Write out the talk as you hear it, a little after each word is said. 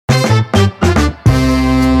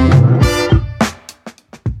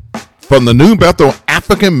From the New Bethel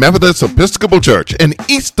African Methodist Episcopal Church in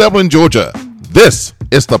East Dublin, Georgia, this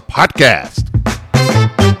is the podcast.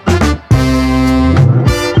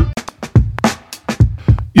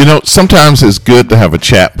 You know, sometimes it's good to have a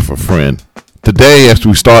chat with a friend. Today, as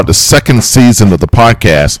we start the second season of the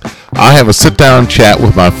podcast, I have a sit-down chat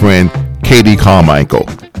with my friend, Katie Carmichael.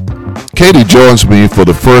 Katie joins me for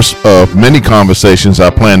the first of many conversations I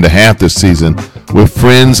plan to have this season with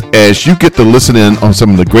friends as you get to listen in on some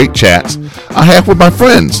of the great chats I have with my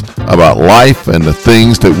friends about life and the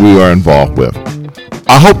things that we are involved with.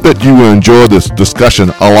 I hope that you will enjoy this discussion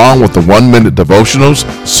along with the 1-minute devotionals,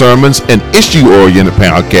 sermons, and issue-oriented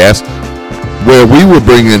podcasts where we will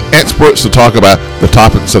bring in experts to talk about the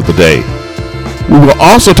topics of the day. We will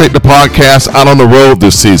also take the podcast out on the road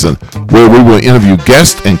this season, where we will interview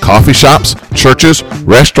guests in coffee shops, churches,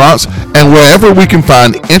 restaurants, and wherever we can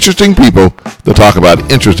find interesting people to talk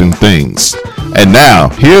about interesting things. And now,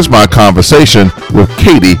 here's my conversation with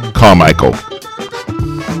Katie Carmichael.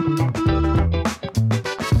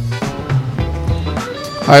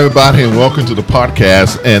 Hi, everybody, and welcome to the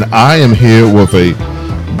podcast. And I am here with a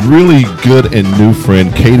really good and new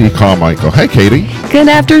friend, Katie Carmichael. Hey, Katie. Good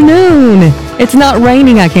afternoon. It's not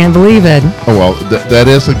raining. I can't believe it. Oh, well, that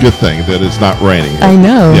is a good thing that it's not raining. I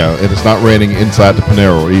know. Yeah, and it's not raining inside the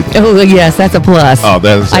Panero either. Oh, yes, that's a plus. Oh,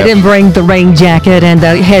 that is. I didn't bring the rain jacket and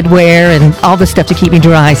the headwear and all the stuff to keep me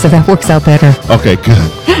dry, so that works out better. Okay,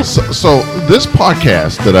 good. So this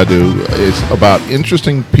podcast that I do is about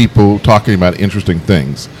interesting people talking about interesting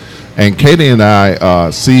things. And Katie and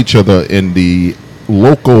I see each other in the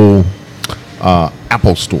local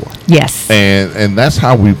Apple store. Yes. And that's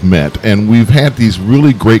how we've met. And we've had these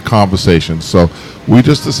really great conversations. So we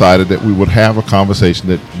just decided that we would have a conversation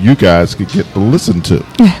that you guys could get to listen to.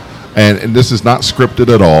 And this is not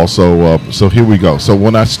scripted at all. So here we go. So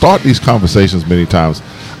when I start these conversations many times,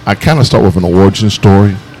 I kind of start with an origin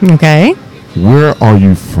story. Okay. Where are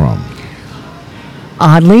you from?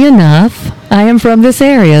 Oddly enough, I am from this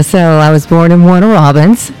area. So I was born in Warner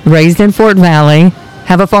Robins, raised in Fort Valley,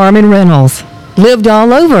 have a farm in Reynolds, lived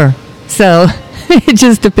all over. So it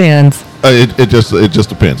just depends. It just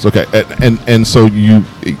depends. Okay, and so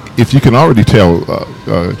if you can already tell,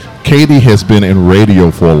 Katie has been in radio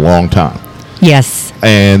for a long time. Yes.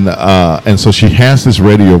 And so she has this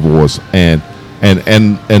radio voice and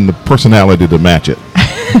the personality to match it.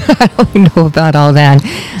 I don't know about all that.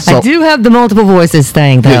 So, I do have the multiple voices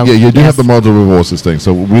thing, though. Yeah, you do have the multiple voices thing.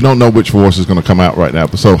 So we don't know which voice is going to come out right now.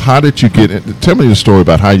 So how did you get in? Tell me the story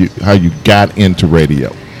about how you got into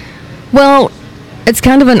radio. Well, it's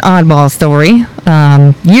kind of an oddball story.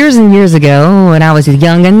 Years and years ago, when I was a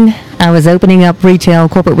youngin', I was opening up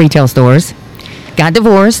corporate retail stores. Got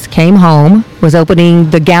divorced, came home, was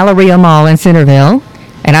opening the Galleria Mall in Centerville.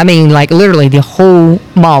 And I mean, like, literally the whole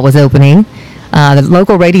mall was opening. The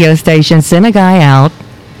local radio station sent a guy out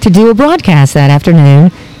to do a broadcast that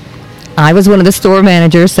afternoon. I was one of the store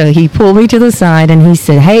managers, so he pulled me to the side and he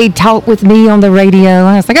said, "Hey, talk with me on the radio."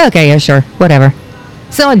 I was like, "Okay, yeah, sure, whatever."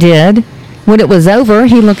 So I did. When it was over,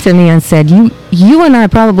 he looked at me and said, You and I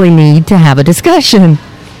probably need to have a discussion.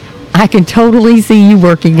 I can totally see you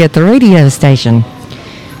working at the radio station."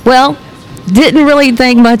 Well, didn't really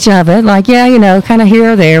think much of it. Like, yeah, kind of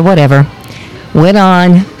here or there, whatever. Went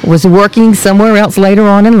on, was working somewhere else later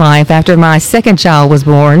on in life after my second child was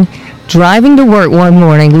born, driving to work one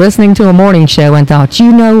morning, listening to a morning show and thought,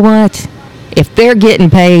 you know what? If they're getting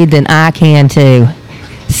paid, then I can too.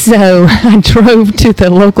 So I drove to the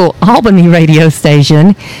local Albany radio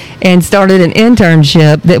station and started an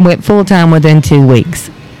internship that went full-time within 2 weeks.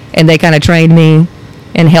 And they kind of trained me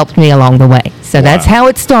and helped me along the way. So that's how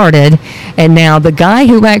it started. And now the guy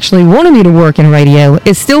who actually wanted me to work in radio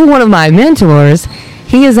is still one of my mentors.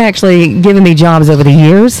 He has actually given me jobs over the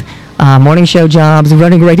years, morning show jobs,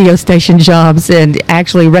 running radio station jobs, and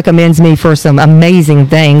actually recommends me for some amazing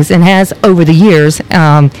things and has over the years.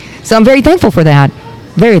 So I'm very thankful for that.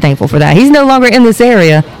 Very thankful for that. He's no longer in this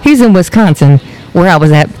area. He's in Wisconsin, where I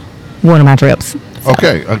was at one of my trips. So.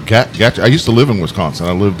 Okay, gotcha. I used to live in Wisconsin.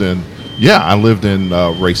 I lived in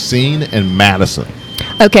Racine and Madison.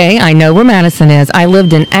 Okay, I know where Madison is. I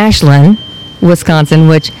lived in Ashland, Wisconsin,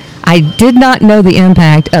 which I did not know the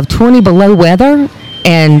impact of 20 below weather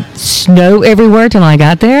and snow everywhere till I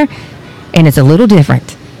got there, and it's a little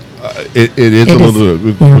different. It is a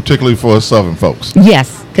little, particularly for us Southern folks.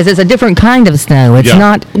 Yes, because it's a different kind of snow. It's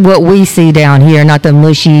not what we see down here, not the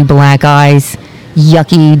mushy black ice,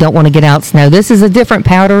 yucky, don't want to get out snow. This is a different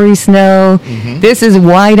powdery snow. Mm-hmm. This is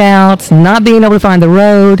whiteouts, not being able to find the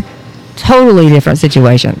road. Totally different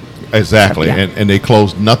situation. Exactly, So, yeah. and they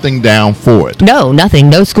closed nothing down for it. No, nothing.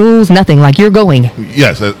 No schools, nothing. Like, you're going.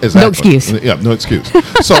 Yes, exactly. No excuse. Yeah, no excuse.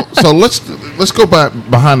 So let's go back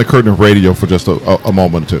behind the curtain of radio for just a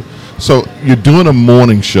moment or two. So you're doing a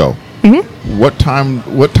morning show. Mm-hmm. What time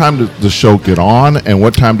does the show get on, and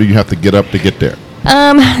what time do you have to get up to get there?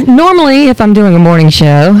 Normally, if I'm doing a morning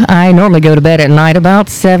show, I normally go to bed at night about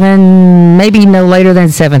 7, maybe no later than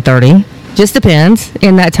 7:30. Just depends,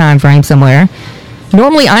 in that time frame somewhere.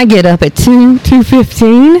 Normally, I get up at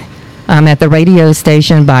 2:15. I'm at the radio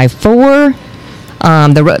station by 4.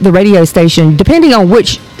 The radio station, depending on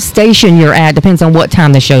which station you're at, depends on what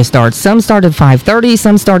time the show starts. Some start at 5:30,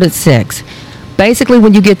 some start at 6. Basically,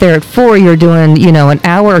 when you get there at 4, you're doing, an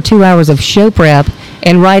hour or 2 hours of show prep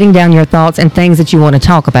and writing down your thoughts and things that you want to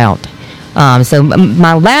talk about. So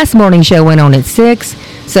my last morning show went on at 6.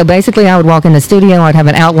 So basically, I would walk in the studio, I'd have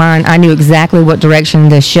an outline. I knew exactly what direction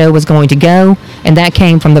the show was going to go, and that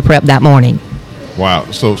came from the prep that morning. Wow.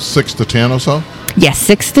 So 6 to 10 or so? Yes,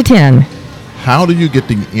 6 to 10. How do you get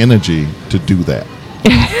the energy to do that?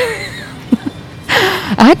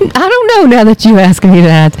 I don't know now that you ask me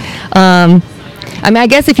that. I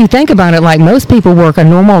guess if you think about it, like most people work a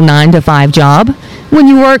normal 9 to 5 job. When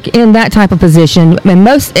you work in that type of position, and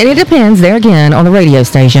it depends, there again, on the radio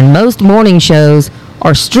station. Most morning shows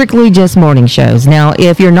are strictly just morning shows. Now,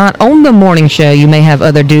 if you're not on the morning show, you may have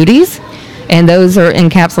other duties, and those are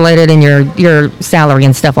encapsulated in your salary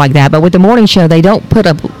and stuff like that. But with the morning show, they don't put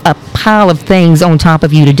a pile of things on top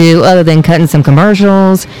of you to do other than cutting some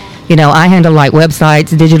commercials. I handle like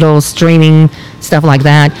websites, digital streaming, stuff like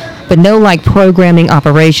that. But no like programming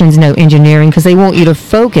operations, no engineering, because they want you to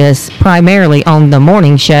focus primarily on the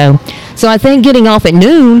morning show. So I think getting off at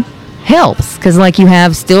noon helps, because like you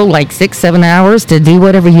have still like 6-7 hours to do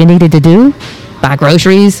whatever you needed to do, buy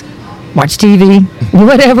groceries, watch TV,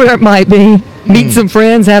 whatever it might be, meet some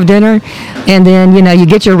friends, have dinner, and then you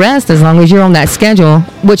get your rest as long as you're on that schedule,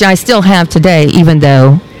 which I still have today, even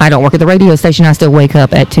though I don't work at the radio station. I still wake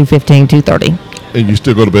up at 2:15, 2:30. And you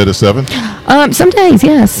still go to bed at 7? Some days,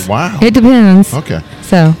 yes. Wow. It depends. Okay.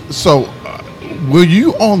 So were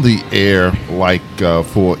you on the air like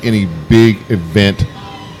for any big event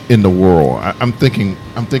in the world? I'm thinking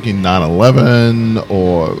 9/11,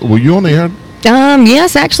 or were you on the air?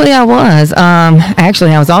 Yes, actually I was.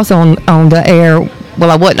 I was also on the air. Well,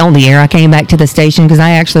 I wasn't on the air. I came back to the station because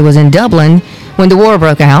I actually was in Dublin when the war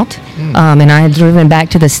broke out. And I had driven back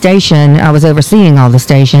to the station. I was overseeing all the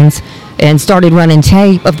stations and started running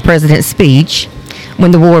tape of the president's speech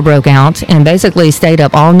when the war broke out, and basically stayed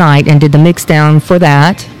up all night and did the mix down for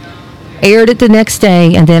that. Aired it the next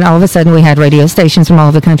day, and then all of a sudden we had radio stations from all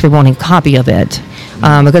over the country wanting a copy of it,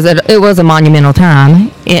 because it was a monumental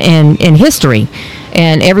time in history,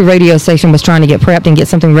 and every radio station was trying to get prepped and get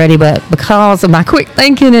something ready, but because of my quick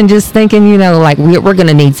thinking and just thinking, like we're going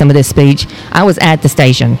to need some of this speech, I was at the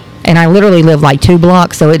station, and I literally lived like 2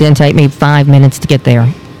 blocks, so it didn't take me 5 minutes to get there.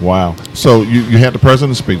 Wow. So you had the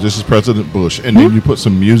president's speech. This is President Bush. And then you put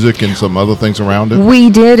some music and some other things around it? We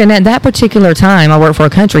did. And at that particular time, I worked for a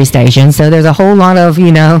country station. So there's a whole lot of,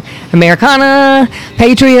 Americana,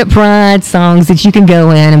 Patriot Pride songs that you can go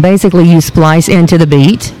in. And basically you splice into the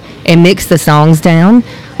beat and mix the songs down.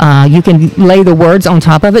 You can lay the words on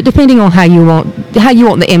top of it, depending on how you want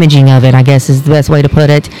the imaging of it, I guess is the best way to put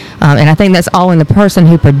it. And I think that's all in the person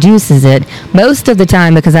who produces it. Most of the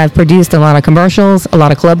time, because I've produced a lot of commercials, a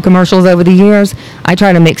lot of club commercials over the years, I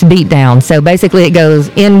try to mix beat down. So basically it goes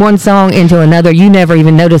in one song into another. You never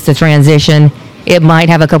even notice the transition. It might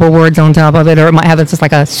have a couple words on top of it, or it might have just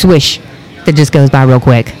like a swish that just goes by real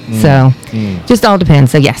quick. Just all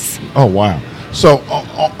depends. So yes. Oh, wow. So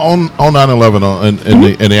on 9/11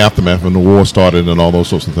 in the aftermath when the war started and all those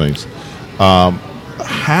sorts of things,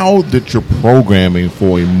 how did your programming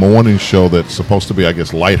for a morning show that's supposed to be, I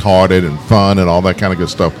guess, lighthearted and fun and all that kind of good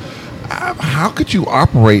stuff, how could you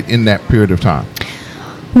operate in that period of time?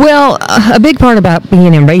 Well, a big part about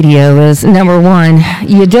being in radio is, number one,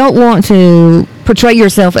 you don't want to portray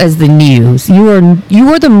yourself as the news. You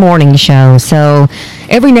are the morning show. So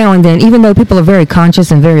every now and then, even though people are very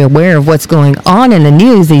conscious and very aware of what's going on in the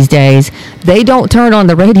news these days, they don't turn on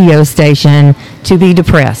the radio station to be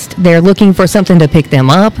depressed. They're looking for something to pick them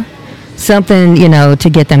up, something, to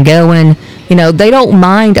get them going. They don't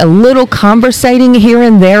mind a little conversating here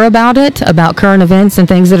and there about current events and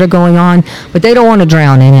things that are going on, but they don't want to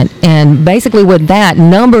drown in it. And basically with that,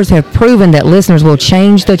 numbers have proven that listeners will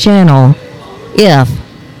change the channel if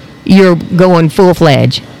you're going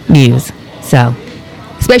full-fledged news. So,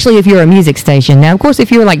 especially if you're a music station. Now, of course, if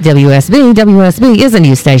you're like WSB is a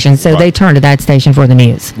news station, so Right. They turn to that station for the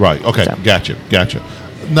news. Right. Okay. So. Gotcha.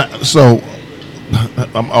 Now, so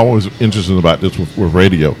I'm always interested about this with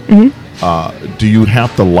radio. Do you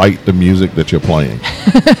have to like the music that you're playing?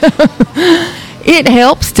 It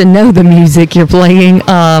helps to know the music you're playing.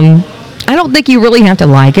 I don't think you really have to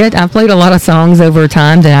like it. I've played a lot of songs over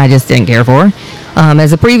time that I just didn't care for.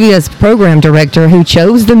 As a previous program director who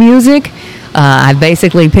chose the music, I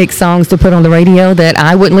basically picked songs to put on the radio that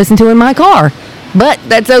I wouldn't listen to in my car. But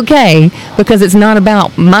that's okay, because it's not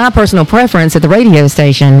about my personal preference at the radio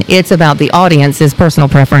station. It's about the audience's personal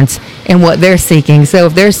preference and what they're seeking. So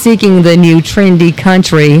if they're seeking the new trendy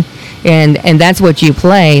country, and that's what you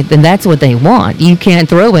play, then that's what they want. You can't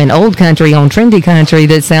throw in old country on trendy country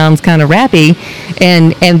that sounds kind of rappy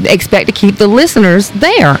and expect to keep the listeners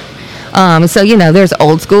there. So, there's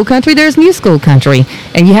old school country, there's new school country,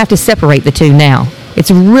 and you have to separate the two now.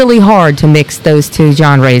 It's really hard to mix those two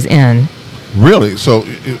genres in. Really? So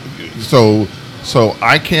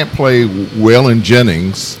I can't play Waylon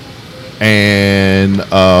Jennings and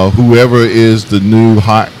whoever is the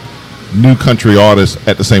new country artist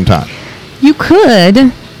at the same time. You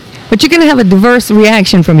could, but you're going to have a diverse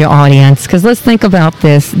reaction from your audience, because let's think about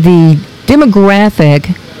this. The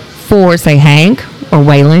demographic for, say, Hank or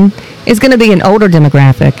Waylon is going to be an older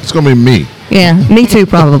demographic. It's going to be me. Yeah, me too,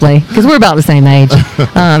 probably, because we're about the same age.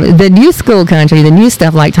 The new school country, the new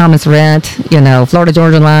stuff like Thomas Rhett, Florida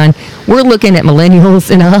Georgia Line, we're looking at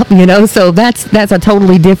millennials and up, so that's a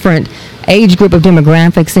totally different age group of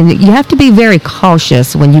demographics, and you have to be very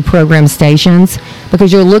cautious when you program stations,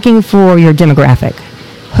 because you're looking for your demographic.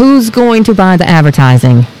 Who's going to buy the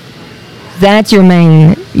advertising? That's your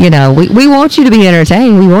main, we want you to be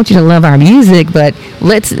entertained. We want you to love our music, but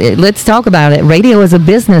let's talk about it. Radio is a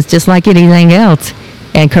business just like anything else,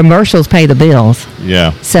 and commercials pay the bills.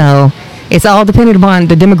 Yeah. So it's all dependent upon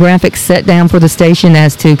the demographics set down for the station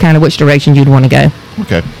as to kind of which direction you'd want to go.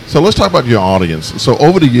 Okay. So let's talk about your audience. So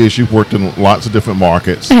over the years, you've worked in lots of different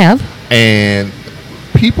markets. I have. And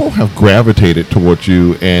people have gravitated towards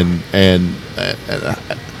you, and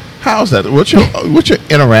how's that? What's your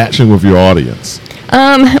interaction with your audience?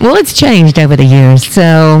 Well, it's changed over the years.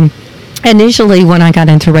 So initially, when I got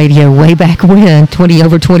into radio way back when,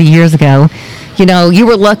 over 20 years ago, you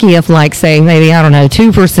were lucky if, like, say, maybe,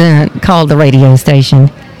 2% called the radio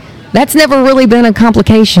station. That's never really been a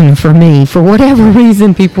complication for me. For whatever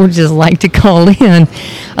reason, people just like to call in.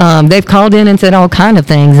 They've called in and said all kind of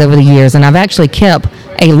things over the years, and I've actually kept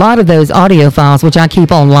a lot of those audio files, which I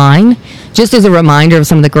keep online, just as a reminder of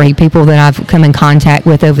some of the great people that I've come in contact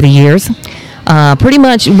with over the years. Pretty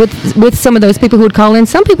much with some of those people who would call in,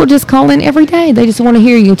 some people just call in every day. They just want to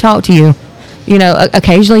hear you, talk to you.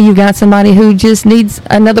 Occasionally you've got somebody who just needs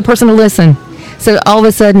another person to listen. So all of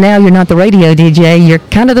a sudden now you're not the radio DJ, you're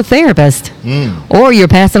kind of the therapist. Or you're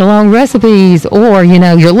passing along recipes, or,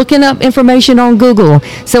 you're looking up information on Google.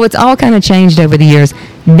 So it's all kind of changed over the years.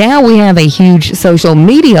 Now we have a huge social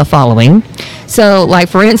media following. So, like,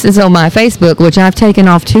 for instance, on my Facebook, which I've taken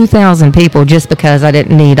off 2,000 people just because I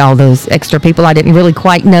didn't need all those extra people I didn't really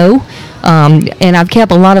quite know. And I've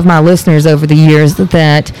kept a lot of my listeners over the years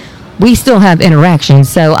that we still have interaction.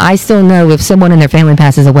 So I still know if someone in their family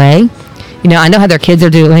passes away. I know how their kids are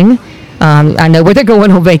doing. I know where they're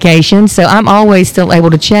going on vacation. So I'm always still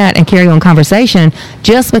able to chat and carry on conversation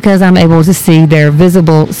just because I'm able to see their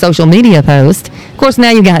visible social media post. Of course,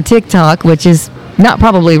 now you got TikTok, which is not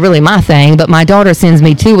probably really my thing, but my daughter sends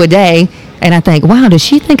me 2 a day. And I think, wow, does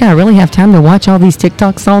she think I really have time to watch all these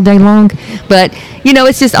TikToks all day long? But,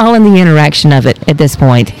 it's just all in the interaction of it at this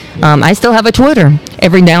point. I still have a Twitter.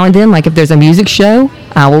 Every now and then, like if there's a music show,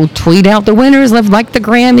 I will tweet out the winners of like the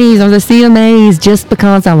Grammys or the CMAs just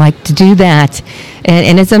because I like to do that.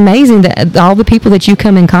 And it's amazing that all the people that you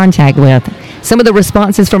come in contact with, some of the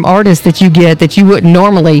responses from artists that you get that you wouldn't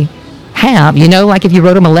normally have, like if you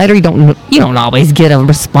wrote them a letter, you don't always get a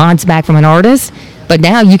response back from an artist. But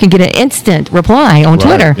now you can get an instant reply on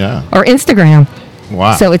Twitter or Instagram.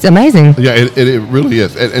 Wow. So it's amazing. Yeah, it really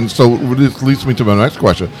is. And so this leads me to my next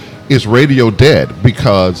question. Is radio dead?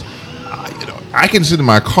 Because I can sit in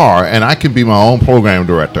my car and I can be my own program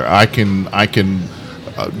director. I can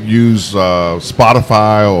use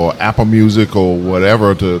Spotify or Apple Music or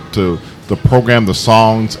whatever to program the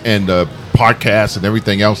songs and the podcasts and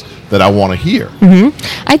everything else that I want to hear. Mm-hmm.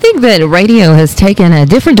 I think that radio has taken a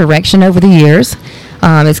different direction over the years.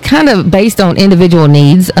 It's kind of based on individual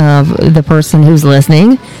needs of the person who's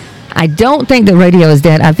listening. I don't think that radio is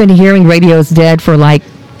dead. I've been hearing radio is dead for like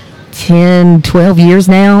 10, 12 years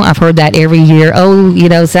now. I've heard that every year. Oh,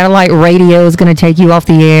 satellite radio is going to take you off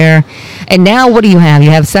the air. And now what do you have? You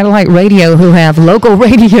have satellite radio who have local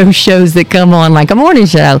radio shows that come on like a morning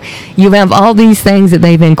show. You have all these things that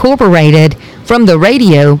they've incorporated from the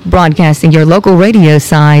radio broadcasting, your local radio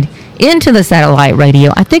side, into the satellite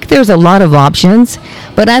radio. I think there's a lot of options,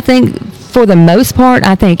 but I think for the most part,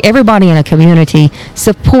 I think everybody in a community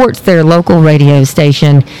supports their local radio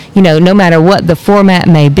station. No matter what the format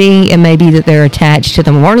may be, it may be that they're attached to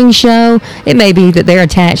the morning show. It may be that they're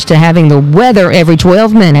attached to having the weather every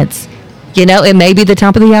 12 minutes. It may be the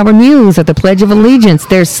top of the hour news or the Pledge of Allegiance.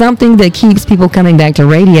 There's something that keeps people coming back to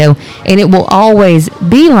radio, and it will always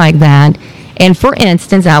be like that. And for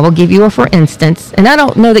instance, I will give you a for instance, and I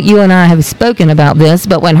don't know that you and I have spoken about this,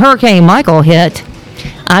 but when Hurricane Michael hit,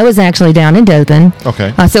 I was actually down in Dothan.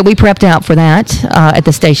 Okay. So we prepped out for that at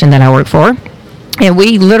the station that I work for. And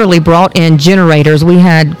we literally brought in generators. We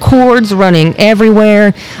had cords running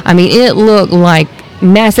everywhere. I mean, it looked like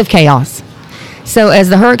massive chaos. So as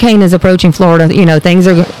the hurricane is approaching Florida, things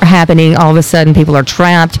are happening. All of a sudden, people are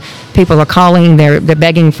trapped. People are calling. They're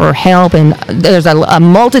begging for help. And there's a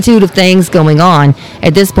multitude of things going on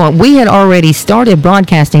at this point. We had already started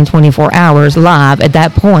broadcasting 24 hours live at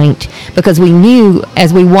that point because we knew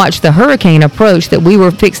as we watched the hurricane approach that we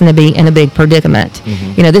were fixing to be in a big predicament.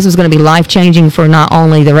 Mm-hmm. This was going to be life-changing for not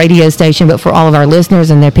only the radio station, but for all of our listeners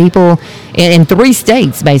and their people in 3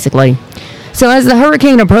 states, basically. So as the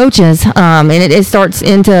hurricane approaches, and it starts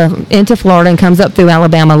into Florida and comes up through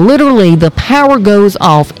Alabama, literally the power goes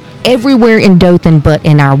off everywhere in Dothan but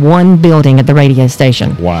in our one building at the radio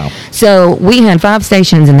station. Wow. So we had 5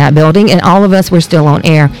 stations in that building, and all of us were still on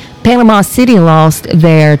air. Panama City lost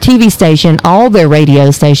their TV station, all their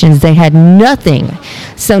radio stations. They had nothing.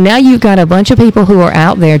 So now you've got a bunch of people who are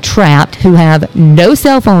out there trapped who have no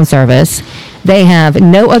cell phone service. They have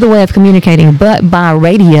no other way of communicating but by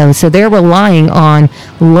radio, so they're relying on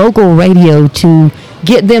local radio to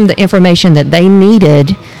get them the information that they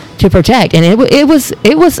needed to protect. And it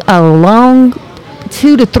was a long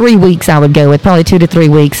 2 to 3 weeks, I would go with, probably 2 to 3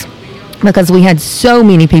 weeks, because we had so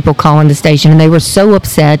many people calling the station, and they were so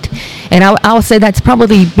upset. And I'll say that's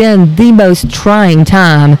probably been the most trying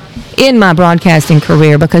time in my broadcasting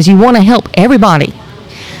career because you want to help everybody.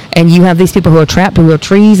 And you have these people who are trapped below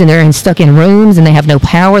trees, and they're stuck in rooms, and they have no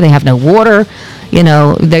power, they have no water,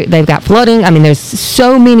 they've got flooding. I mean, there's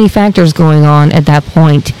so many factors going on at that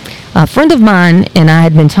point. A friend of mine and I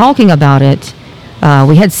had been talking about it.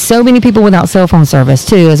 We had so many people without cell phone service,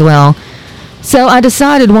 too, as well. So I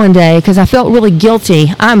decided one day, because I felt really guilty,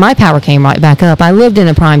 my power came right back up. I lived in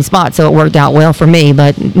a prime spot, so it worked out well for me,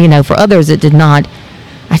 but, for others it did not.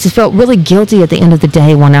 I just felt really guilty at the end of the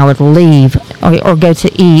day when I would leave or go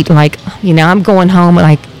to eat. Like, I'm going home.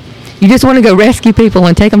 Like, you just want to go rescue people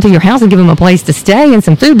and take them to your house and give them a place to stay and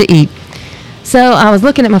some food to eat. So I was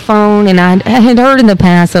looking at my phone, and I had heard in the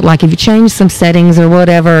past that, like, if you change some settings or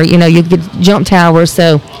whatever, you'd get jump towers.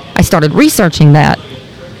 So I started researching that.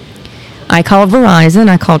 I called Verizon.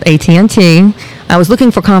 I called AT&T. I was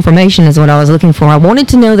looking for confirmation is what I was looking for. I wanted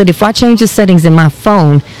to know that if I change the settings in my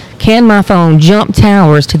phone, can my phone jump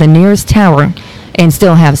towers to the nearest tower and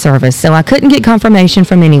still have service? So I couldn't get confirmation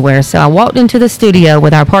from anywhere. So I walked into the studio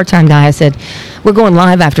with our part-time guy. I said, we're going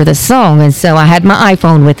live after this song. And so I had my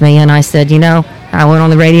iPhone with me, and I said, I went on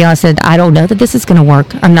the radio. I said, I don't know that this is going to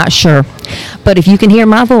work. I'm not sure. But if you can hear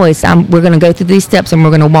my voice, we're going to go through these steps, and we're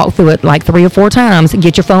going to walk through it like 3 or 4 times.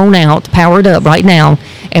 Get your phone out, power it up right now,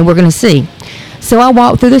 and we're going to see. So I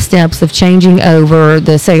walked through the steps of changing over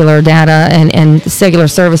the cellular data and cellular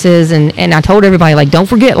services, and I told everybody, like, don't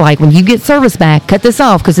forget, like, when you get service back, cut this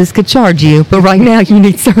off because this could charge you, but right now you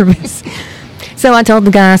need service. So I told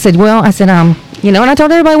the guy, I said, and I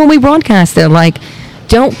told everybody when we broadcasted, like,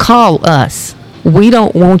 don't call us. We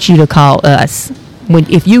don't want you to call us.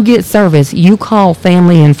 If you get service, you call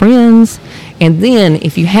family and friends, and then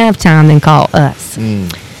if you have time, then call us.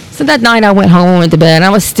 So that night I went home and went to bed. I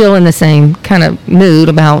was still in the same kind of mood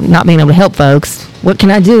about not being able to help folks. What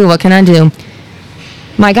can I do? What can I do?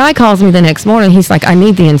 My guy calls me the next morning. He's like, I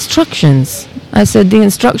need the instructions. I said, the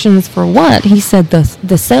instructions for what? He said,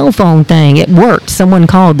 the cell phone thing. It worked. Someone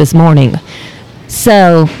called this morning.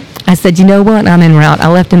 So I said, you know what? I'm en route. I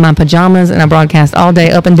left in my pajamas, and I broadcast all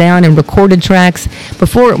day up and down and recorded tracks.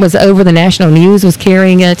 Before it was over, the national news was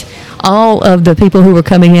carrying it. All of the people who were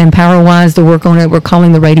coming in power-wise to work on it were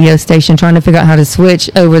calling the radio station, trying to figure out how to switch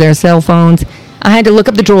over their cell phones. I had to look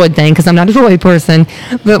up the Droid thing because I'm not a Droid person,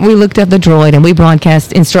 but we looked up the Droid, and we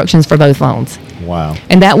broadcast instructions for both phones. Wow.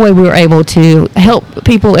 And that way we were able to help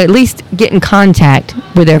people at least get in contact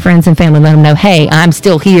with their friends and family, let them know, hey, I'm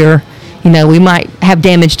still here. We might have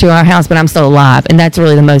damage to our house, but I'm still alive, and that's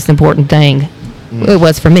really the most important thing. It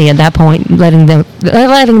was for me at that point, letting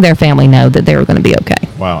their family know that they were going to be okay.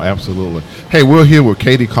 Wow, absolutely. Hey, we're here with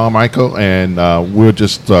Katie Carmichael, and we're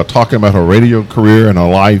just talking about her radio career and her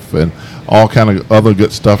life and all kind of other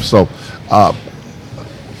good stuff. So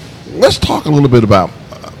let's talk a little bit about,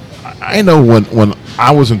 I know when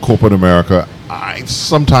I was in corporate America, I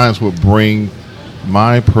sometimes would bring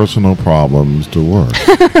my personal problems to work.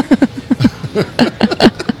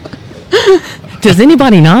 Does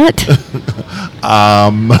anybody not?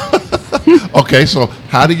 Okay, so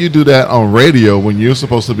how do you do that on radio when you're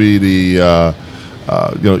supposed to be the,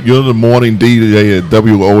 you're the morning DJ at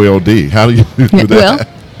WOLD? How do you do that?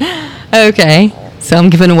 Well, okay. So I'm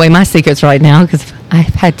giving away my secrets right now because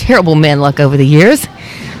I've had terrible man luck over the years.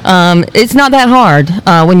 It's not that hard.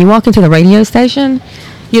 When you walk into the radio station,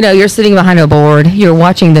 you're sitting behind a board. You're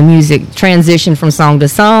watching the music transition from song to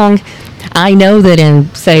song. I know that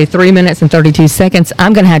in, say, 3 minutes and 32 seconds,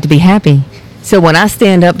 I'm going to have to be happy. So when I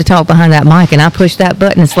stand up to talk behind that mic and I push that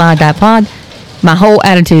button and slide that pod, my whole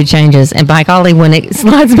attitude changes. And by golly, when it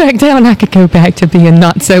slides back down, I could go back to being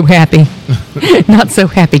not so happy. Not so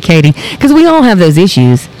happy, Katie. Because we all have those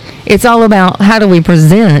issues. It's all about how do we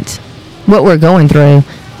present what we're going through.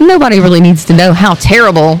 Nobody really needs to know how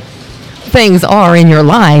terrible things are in your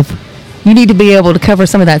life. You need to be able to cover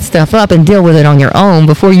some of that stuff up and deal with it on your own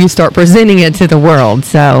before you start presenting it to the world.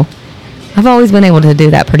 So I've always been able to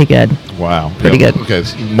do that pretty good. Wow. Pretty good. Okay,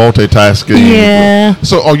 multitasking. Yeah.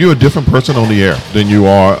 So are you a different person on the air than you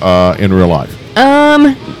are in real life?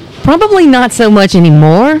 Probably not so much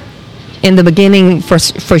anymore. In the beginning, for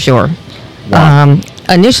sure. Wow.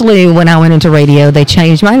 Initially, when I went into radio, they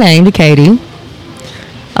changed my name to Katie.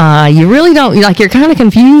 You really don't, you're kind of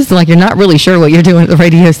confused, you're not really sure what you're doing at the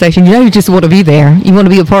radio station. You just want to be there. You want to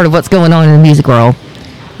be a part of what's going on in the music world.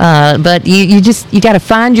 But you got to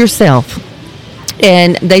find yourself.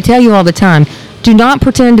 And they tell you all the time, do not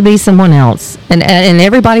pretend to be someone else. And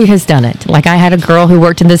everybody has done it. Like I had a girl who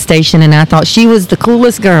worked in this station and I thought she was the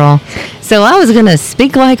coolest girl. So I was going to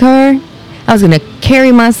speak like her. I was going to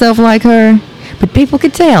carry myself like her. But people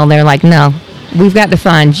could tell. They're like, no, we've got to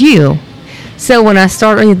find you. So when I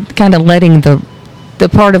started kind of letting the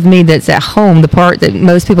part of me that's at home, the part that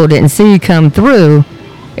most people didn't see come through,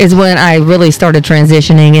 is when I really started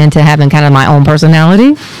transitioning into having kind of my own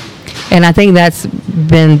personality. And I think that's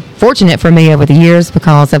been fortunate for me over the years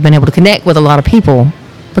because I've been able to connect with a lot of people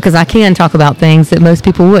because I can talk about things that most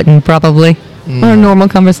people wouldn't probably on a normal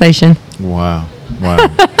conversation. Wow.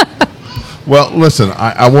 Well, listen,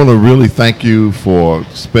 I want to really thank you for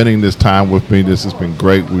spending this time with me. This has been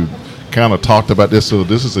great. We've kind of talked about this, so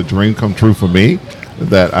this is a dream come true for me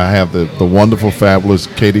that I have the wonderful, fabulous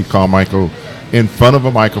Katie Carmichael in front of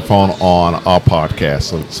a microphone on our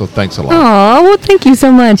podcast. So thanks a lot. Oh, well, thank you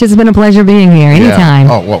so much. It's been a pleasure being here. Anytime.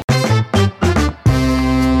 Yeah. Oh, well.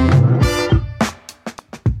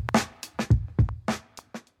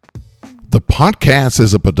 The podcast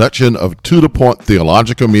is a production of To The Point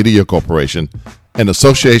Theological Media Corporation in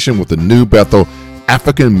association with the New Bethel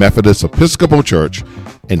African Methodist Episcopal Church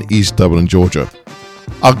in East Dublin, Georgia.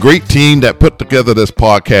 Our great team that put together this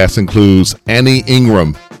podcast includes Annie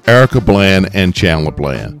Ingram, Erica Bland, and Chandler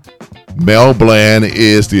Bland. Mel Bland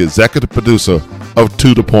is the executive producer of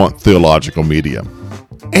To The Point Theological Media.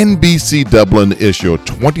 NBC Dublin is your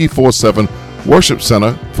 24/7 worship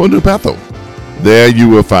center for New Bethel. There you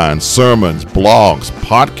will find sermons, blogs,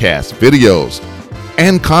 podcasts, videos,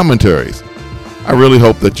 and commentaries. I really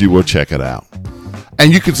hope that you will check it out.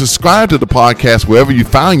 And you can subscribe to the podcast wherever you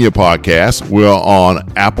find your podcasts. We're on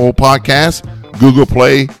Apple Podcasts, Google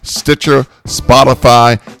Play, Stitcher,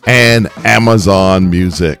 Spotify, and Amazon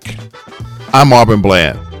Music. I'm Marvin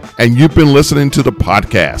Bland, and you've been listening to the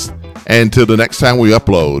podcast. And until the next time we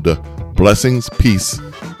upload, blessings, peace,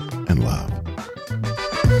 and love.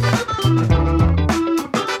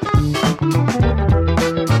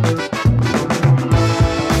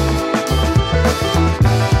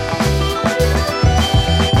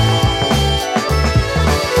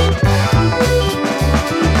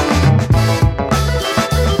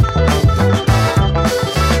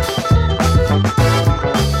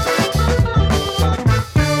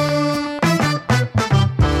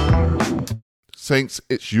 Saints,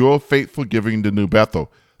 it's your faithful giving to New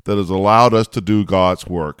Bethel that has allowed us to do God's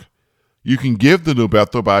work. You can give to New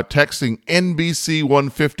Bethel by texting NBC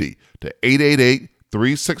 150 to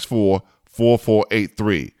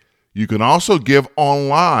 888-364-4483. You can also give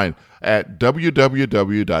online at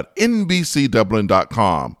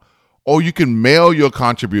www.nbcdublin.com, or you can mail your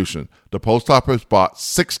contribution to Post Office Box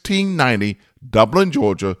 1690, Dublin,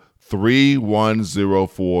 Georgia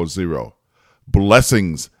 31040.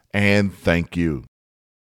 Blessings and thank you.